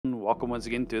welcome once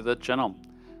again to the channel.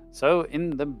 So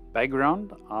in the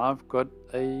background I've got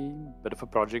a bit of a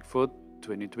project for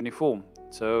 2024.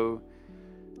 So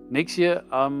next year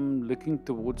I'm looking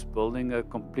towards building a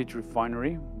complete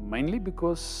refinery, mainly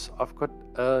because I've got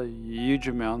a huge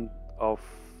amount of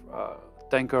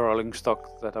tanker rolling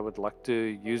stock that I would like to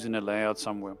use in a layout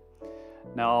somewhere.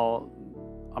 Now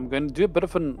I'm going to do a bit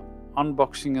of an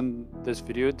unboxing in this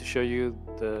video to show you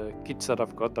the kits that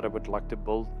I've got that I would like to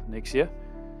build next year.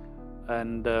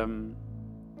 And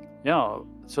yeah,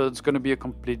 so it's going to be a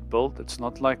complete build. It's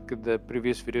not like the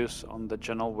previous videos on the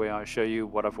channel where I show you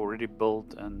what I've already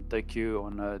built and take you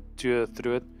on a tour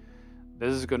through it.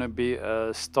 This is going to be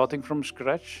starting from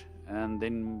scratch and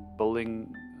then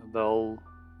building the whole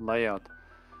layout.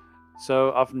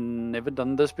 So I've never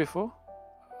done this before,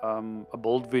 a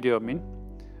build video I mean.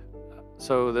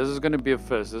 So this is going to be a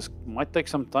first. This might take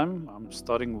some time. I'm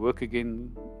starting work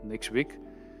again next week.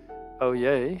 Oh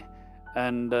yay.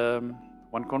 And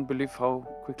one can't believe how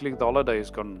quickly the holiday is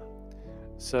gone.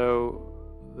 So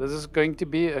this is going to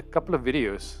be a couple of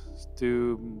videos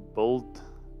to build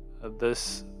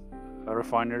this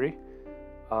refinery.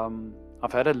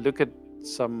 I've had a look at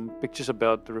some pictures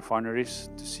about the refineries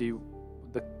to see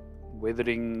the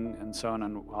weathering and so on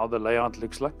and how the layout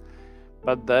looks like.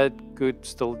 But that could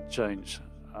still change.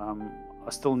 I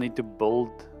still need to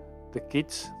build the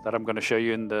kits that I'm going to show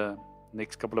you in the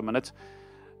next couple of minutes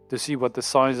to see what the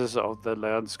sizes of the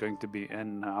layout is going to be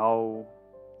and how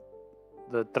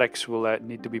the tracks will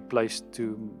need to be placed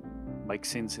to make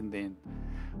sense in the end.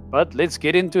 But let's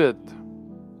get into it.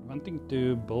 Wanting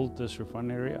to build this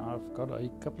refinery, I've got a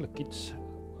couple of kits,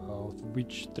 of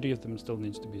which 3 of them still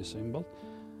needs to be assembled.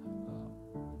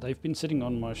 They've been sitting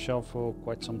on my shelf for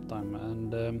quite some time,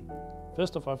 and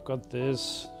first off I've got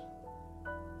this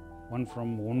one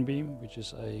from Volmer, which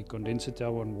is a condenser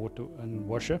tower and water and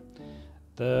washer.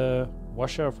 The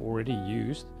washer I've already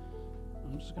used.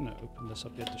 I'm just going to open this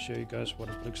up here to show you guys what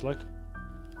it looks like.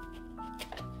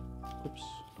 Oops,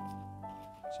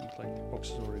 seems like the box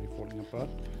is already falling apart.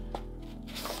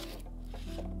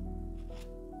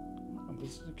 Oh,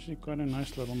 this is actually quite a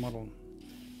nice little model.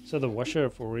 So the washer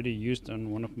I've already used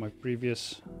on one of my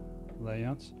previous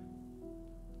layouts.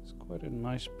 It's quite a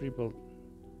nice pre-built,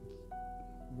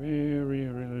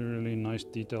 really nice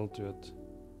detail to it.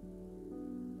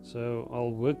 So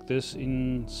I'll work this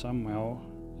in somehow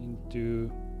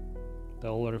into the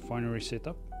whole refinery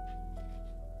setup.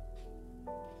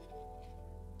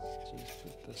 Let's just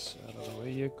put this out of the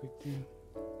way here quickly.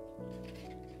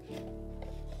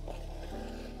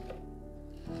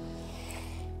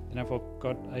 Then I've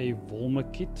got a Volmer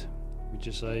kit, which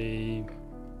is a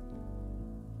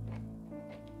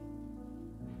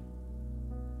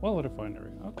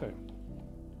refinery. Okay.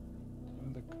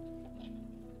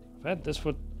 I've had this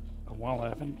for a while. I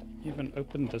haven't even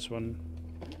opened this one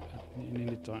in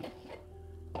any time.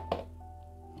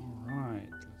 Alright,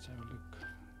 let's have a look.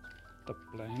 The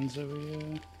plans over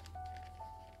here.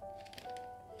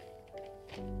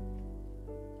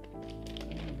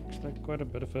 Looks like quite a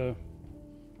bit of a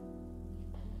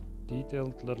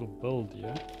detailed little build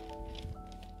here.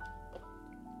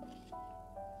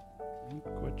 I'm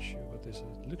not quite sure what this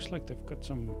is. It looks like they've got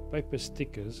some paper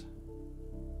stickers.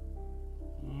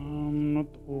 Not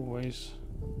always.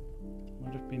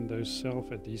 Might have been those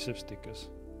self-adhesive stickers.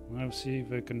 I'll see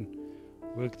if I can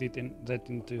work that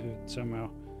into it somehow.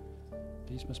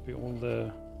 These must be all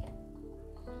the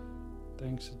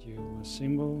tanks that you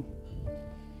assemble.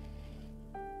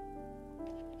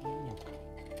 Oh.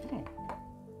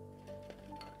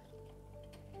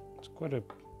 It's quite a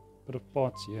bit of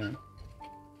parts here.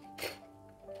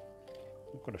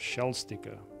 I've got a shell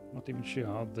sticker. Not even sure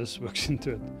how this works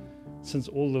into it, since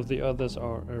all of the others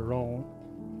are Aral.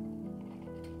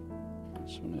 I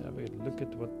just want to have a look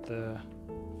at what the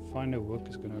final work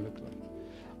is going to look like.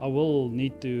 I will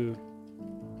need to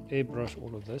airbrush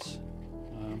all of this.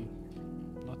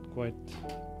 Not quite.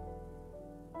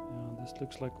 This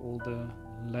looks like all the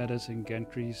ladders and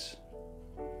gantries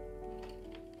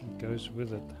that goes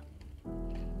with it.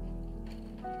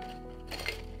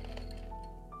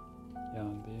 Yeah,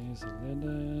 there's the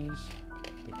ladders,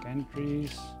 the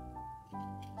gantries,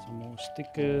 some more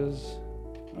stickers.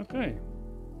 Okay,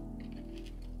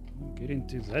 we'll get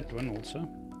into that one also.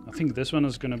 I think this one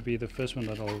is going to be the first one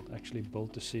that I'll actually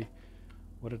build to see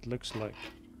what it looks like.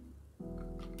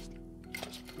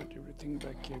 Just put everything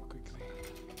back here quickly.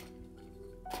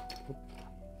 Oop.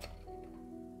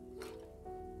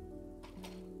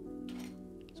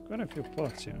 There's quite a few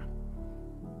parts here.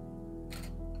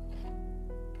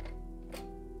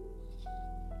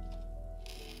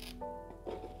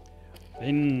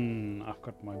 Then I've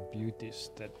got my beauties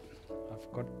that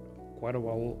I've got quite a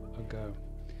while ago.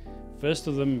 First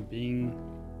of them being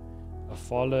a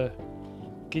Fowler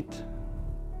kit.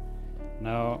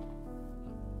 Now,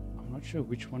 I'm not sure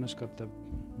which one has got the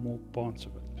more parts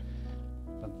of it,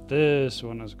 but this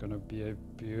one is going to be a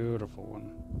beautiful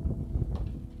one.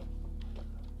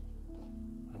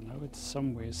 I know it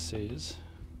somewhere says,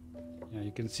 yeah,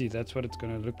 you can see that's what it's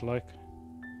going to look like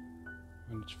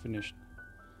when it's finished.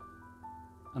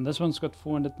 And this one's got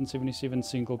 477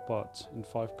 single parts in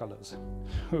 5 colors.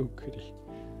 Oh goody.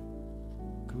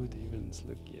 Good heavens,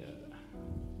 look here.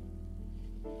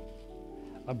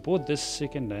 I bought this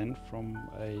second hand from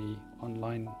a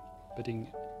online bidding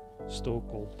store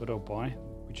called Bid or Buy,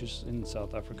 which is in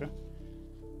South Africa.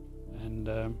 And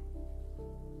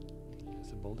here's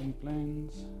the building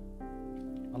plans.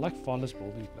 I like Fowler's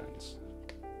building plans.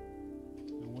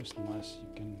 They're always nice, you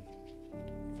can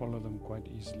follow them quite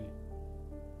easily.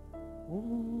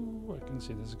 Ooh, I can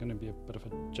see this is going to be a bit of a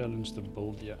challenge to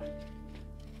build here.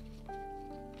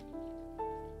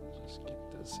 Just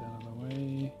get this out of the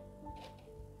way.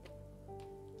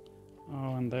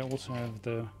 Oh, and they also have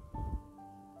the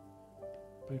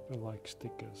paper-like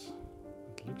stickers.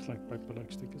 It looks like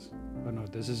paper-like stickers. Oh no,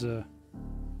 this is a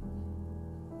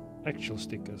actual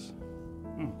stickers.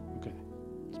 Oh, okay.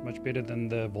 It's much better than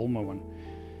the Volmer one.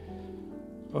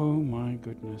 Oh my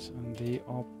goodness, and there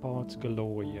are parts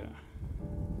galore here.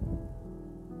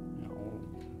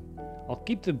 I'll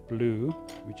keep the blue,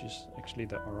 which is actually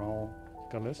the Aral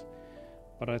colors,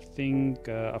 but I think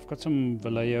I've got some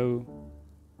Vallejo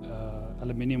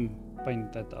aluminium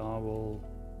paint that I will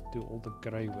do all the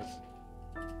grey with.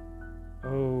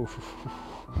 Oh,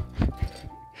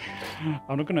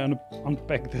 I'm not going to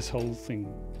unpack this whole thing.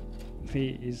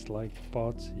 There is like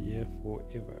parts here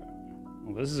forever.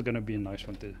 Well, this is going to be a nice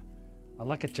one to... I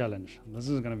like a challenge. This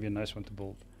is going to be a nice one to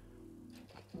build.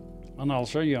 And I'll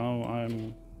show you how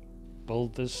I'm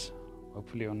build this,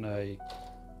 hopefully on a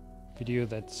video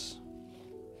that's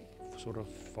sort of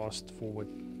fast forward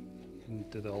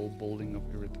into the whole building of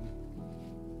everything.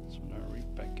 So now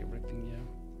repack everything here.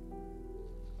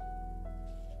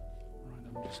 Right,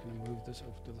 I'm just going to move this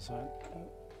off to the side.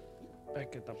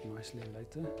 Pack it up nicely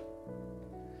later.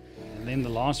 And then the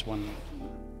last one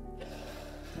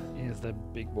is the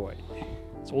big boy.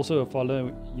 It's also a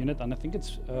Fowler unit, and I think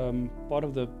it's part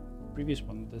of the previous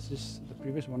one. This is the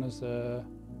previous one is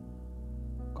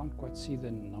can't quite see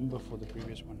the number for the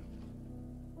previous one.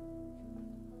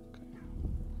 Okay.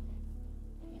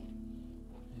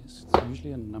 Yes, it's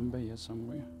usually a number here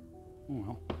somewhere. Oh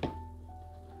well.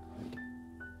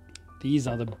 These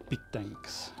are the big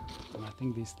tanks, and I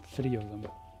think there's 3 of them.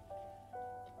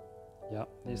 Yeah,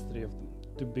 there's 3 of them.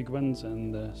 2 big ones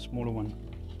and the smaller one.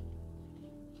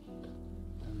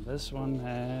 And this one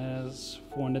has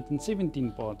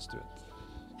 417 parts to it.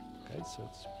 Okay, so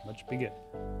it's much bigger.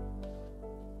 So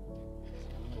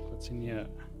look what's in here.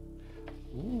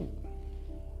 Ooh.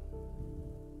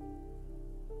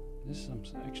 There's some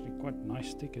actually quite nice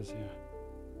stickers here.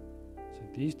 So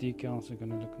these decals are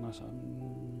going to look nice.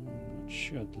 I'm not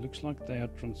sure. It looks like they are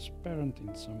transparent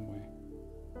in some way.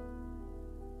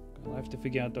 I'll have to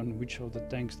figure out on which of the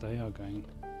tanks they are going.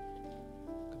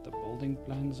 Got the building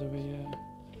plans over here.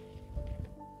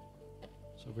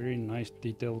 So very nice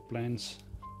detailed plans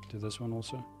to this one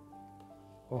also.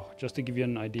 Oh, just to give you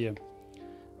an idea.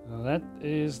 That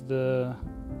is the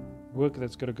work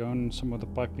that's going to go on some of the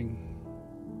piping.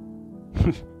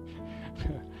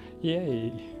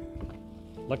 Yay!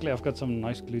 Luckily I've got some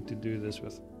nice glue to do this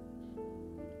with.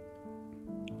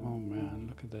 Oh man,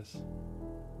 look at this.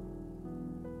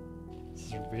 This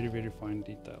is very, very fine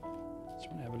detail. Just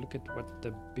want to have a look at what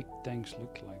the big tanks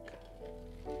look like.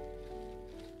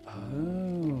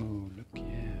 Oh, look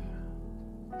here.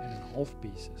 They're in half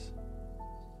pieces.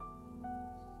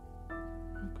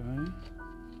 Okay.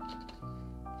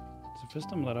 It's the first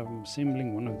time that I'm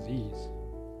assembling one of these.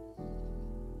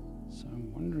 So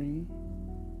I'm wondering,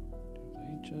 do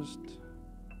they just...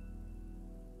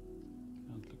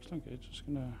 It looks like it's just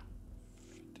gonna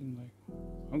fit in like...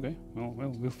 Okay,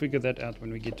 well, we'll figure that out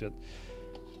when we get to it.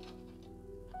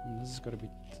 And this has got to be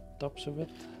tops of it.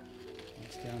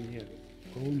 What's down here?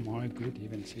 Oh my good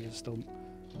heavens, here's still...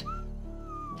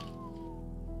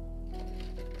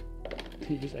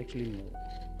 Here's actually more.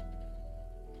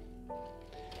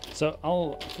 So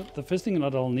the first thing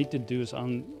that I'll need to do is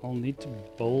I'll need to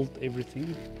build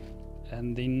everything,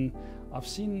 and then I've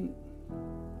seen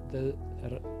the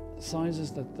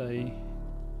sizes that they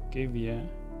gave here,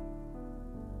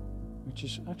 which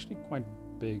is actually quite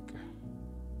big.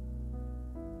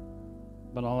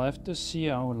 But I'll have to see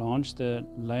how large the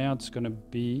layout's going to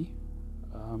be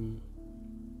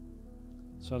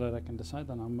so that I can decide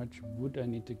on how much wood I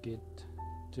need to get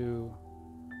to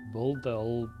build the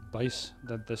whole base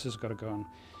that this has got to go on.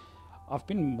 I've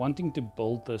been wanting to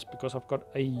build this because I've got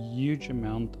a huge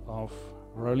amount of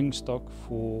rolling stock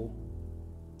for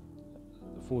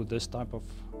this type of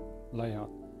layout,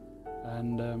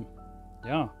 and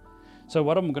yeah. So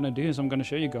what I'm going to do is I'm going to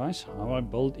show you guys how I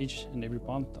build each and every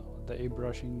part, the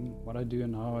airbrushing, what I do,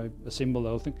 and how I assemble the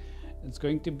whole thing. It's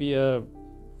going to be a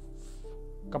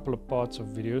couple of parts of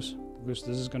videos because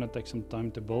this is going to take some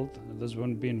time to build. This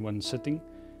won't be in one sitting,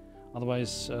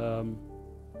 otherwise the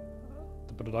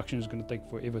production is going to take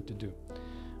forever to do.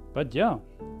 But yeah,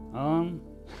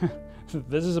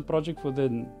 this is a project for the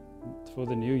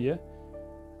new year,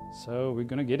 so we're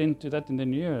going to get into that in the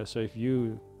new year. So if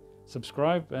you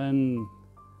subscribe, and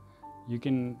you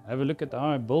can have a look at how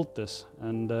I built this,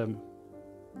 and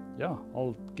yeah,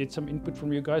 I'll get some input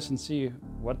from you guys and see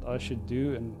what I should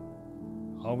do and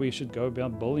how we should go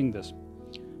about building this.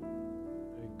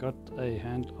 I got a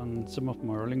hand on some of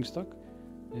my rolling stock.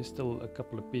 There's still a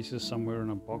couple of pieces somewhere in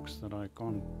a box that I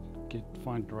can't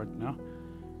find right now.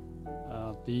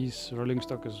 These rolling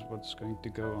stock is what's going to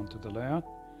go onto the layout.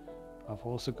 I've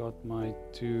also got my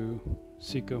 2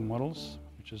 Seco models,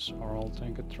 which is Aral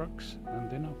tanker trucks, and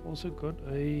then I've also got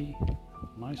a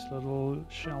nice little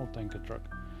Shell tanker truck.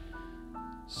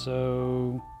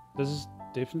 So this is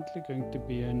definitely going to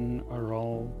be an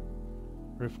Aral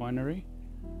refinery.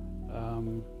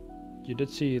 You did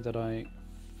see that I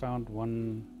found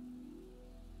one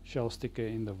Shell sticker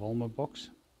in the Volmer box,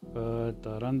 but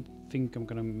I don't think I'm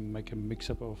gonna make a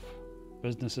mix-up of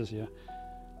businesses here.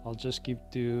 I'll just keep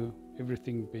to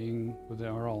everything being with the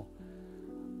Aral.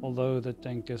 Although the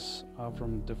tankers are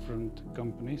from different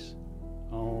companies,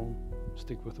 I'll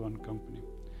stick with one company.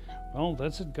 Well,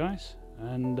 that's it guys,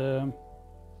 and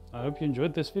I hope you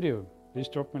enjoyed this video. Please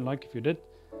drop me a like if you did,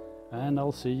 and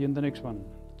I'll see you in the next one.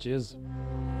 Cheers.